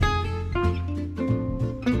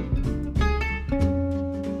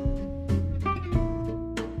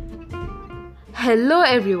Hello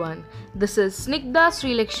everyone, this is Snigdha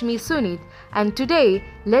Srilakshmi Sunit, and today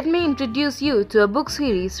let me introduce you to a book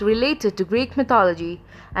series related to Greek mythology,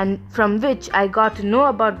 and from which I got to know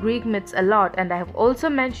about Greek myths a lot, and I have also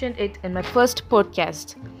mentioned it in my first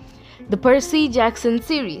podcast. The Percy Jackson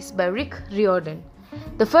series by Rick Riordan.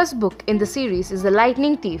 The first book in the series is The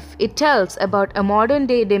Lightning Thief. It tells about a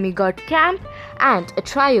modern-day demigod camp and a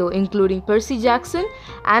trio including Percy Jackson,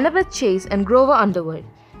 Annabeth Chase, and Grover Underwood.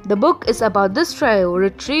 The book is about this trio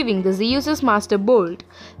retrieving the Zeus's Master Bolt,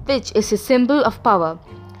 which is his symbol of power.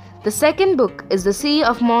 The second book is The Sea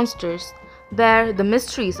of Monsters, where the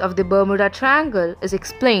mysteries of the Bermuda Triangle is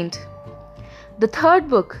explained. The third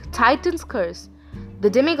book, Titan's Curse, the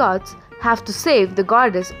demigods have to save the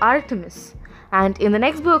goddess Artemis. And in the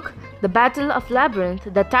next book, The Battle of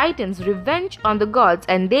Labyrinth, the Titans revenge on the gods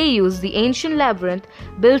and they use the ancient labyrinth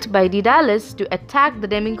built by Daedalus to attack the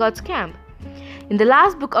demigods' camp. In the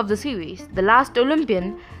last book of the series, The Last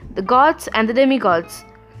Olympian, the gods and the demigods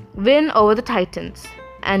win over the Titans.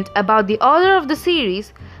 And about the author of the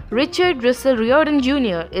series, Richard Russell Riordan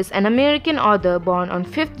Jr. is an American author born on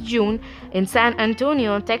 5th June in San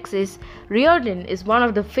Antonio, Texas. Riordan is one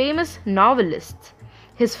of the famous novelists.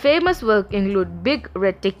 His famous work include Big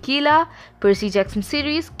Red Tequila, Percy Jackson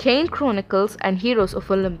series, Kane Chronicles, and Heroes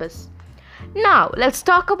of Olympus. Now, let's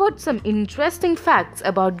talk about some interesting facts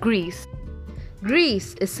about Greece.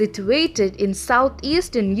 Greece is situated in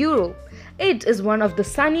southeastern Europe. It is one of the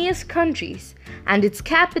sunniest countries, and its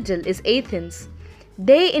capital is Athens.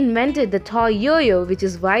 They invented the toy yo-yo, which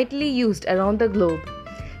is widely used around the globe.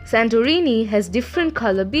 Santorini has different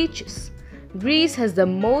color beaches. Greece has the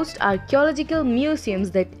most archaeological museums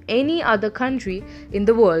than any other country in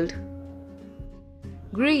the world.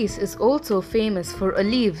 Greece is also famous for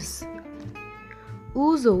olives.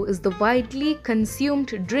 Ouzo is the widely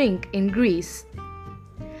consumed drink in Greece.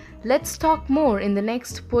 Let's talk more in the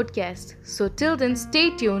next podcast. So till then,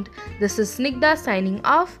 stay tuned. This is Snigdha signing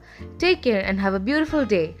off. Take care and have a beautiful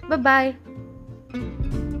day. Bye-bye.